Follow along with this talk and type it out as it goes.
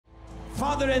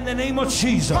Father, in the name of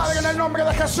Jesus, Padre, en el nombre de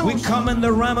Jesús, we come in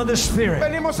the realm of the Spirit.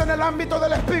 venimos en el ámbito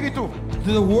del Espíritu.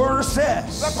 The word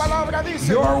says, La palabra dice,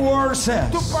 your word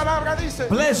says, tu palabra dice,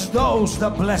 bless those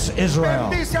that bless Israel.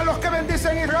 bendice a los que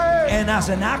bendicen Israel. And as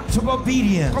an act of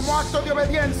obedience, Como acto de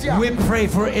obediencia, we pray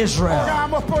for Israel.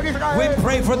 oramos por Israel. We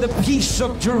pray for the peace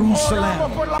of Jerusalem.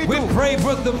 Oramos por la- We pray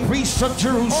for the peace of Oramos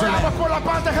Jerusalem. por la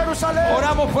paz de Jerusalén.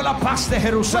 Oramos por la paz de We pray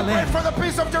Jerusalem. for the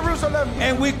peace of Jerusalem.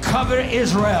 And we cover Y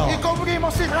Israel.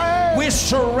 cubrimos Israel. We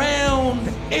surround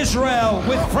Israel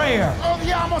with prayer.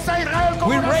 Odiamos a Israel con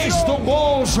We raise the oración.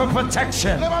 walls of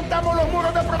protection. Levantamos los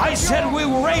muros de I said protección.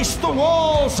 we raise the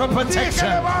walls of Dije, protection.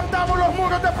 levantamos los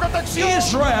muros de protección.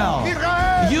 Israel,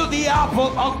 Israel, you the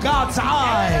apple of God's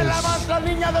eyes. la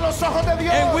niña de los ojos de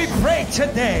Dios. And we pray Y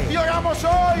today, oramos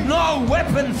hoy. no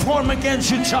weapon formed against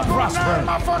you shall Un prosper.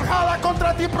 arma forjada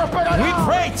contra ti prosperará. We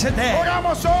pray today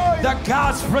Oramos hoy that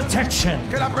God's protection,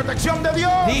 que la protección de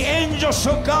Dios, the angels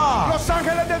of God, los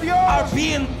ángeles de Dios, are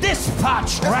being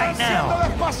dispatched right están siendo now.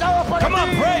 despachados para Come on,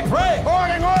 ti. pray, pray.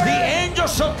 Oren, oren. The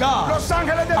angels of God Los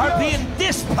ángeles de are Dios being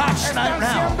dispatched right están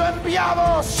now siendo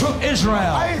enviados to a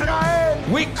Israel. Israel.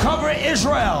 We cover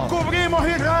Israel, Cubrimos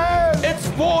Israel, its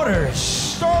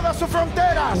borders. todas sus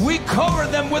fronteras. We cover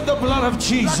them with the blood of La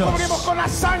Jesus. cubrimos con la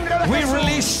sangre de We Jesús.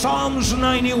 release Psalms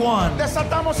 91.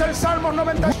 Desatamos el Salmo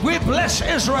 90. We bless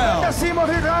Israel. Decimos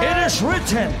It Israel. is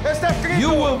written, Está escrito. you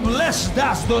will bless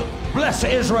bless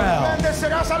Israel.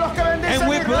 Bendecerás a los que bendicen And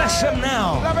we Israel. bless them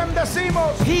now. La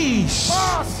bendecimos. Peace,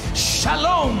 Paz.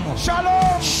 shalom,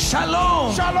 Shalom.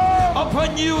 shalom Shalom.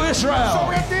 upon you, Israel.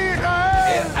 Sobre ti,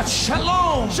 Israel.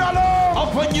 Shalom Shalom.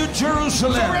 upon you, Sobre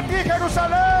Jerusalem. ti,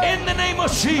 Jerusalén. In the name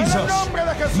of En el Jesus, nombre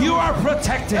de Jesús. you are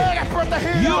protected. Eres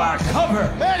protegido. You are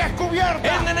covered. Eres cubierta.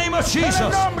 In the name of En el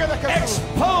Jesus, nombre de Jesús.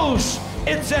 expose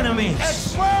its enemies.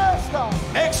 Expuesta.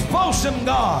 Expose them,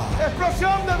 God.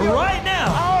 Explosión de Dios. Right now,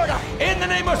 Ahora. in the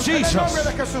name of En el nombre Jesus,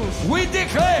 de Jesús. we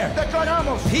declare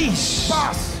Declaramos peace,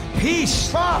 paz.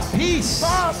 peace, Paz. peace,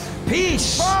 Paz.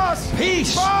 peace, Paz.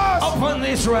 peace Paz. upon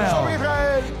Sobre Israel.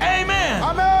 Israel. Amen.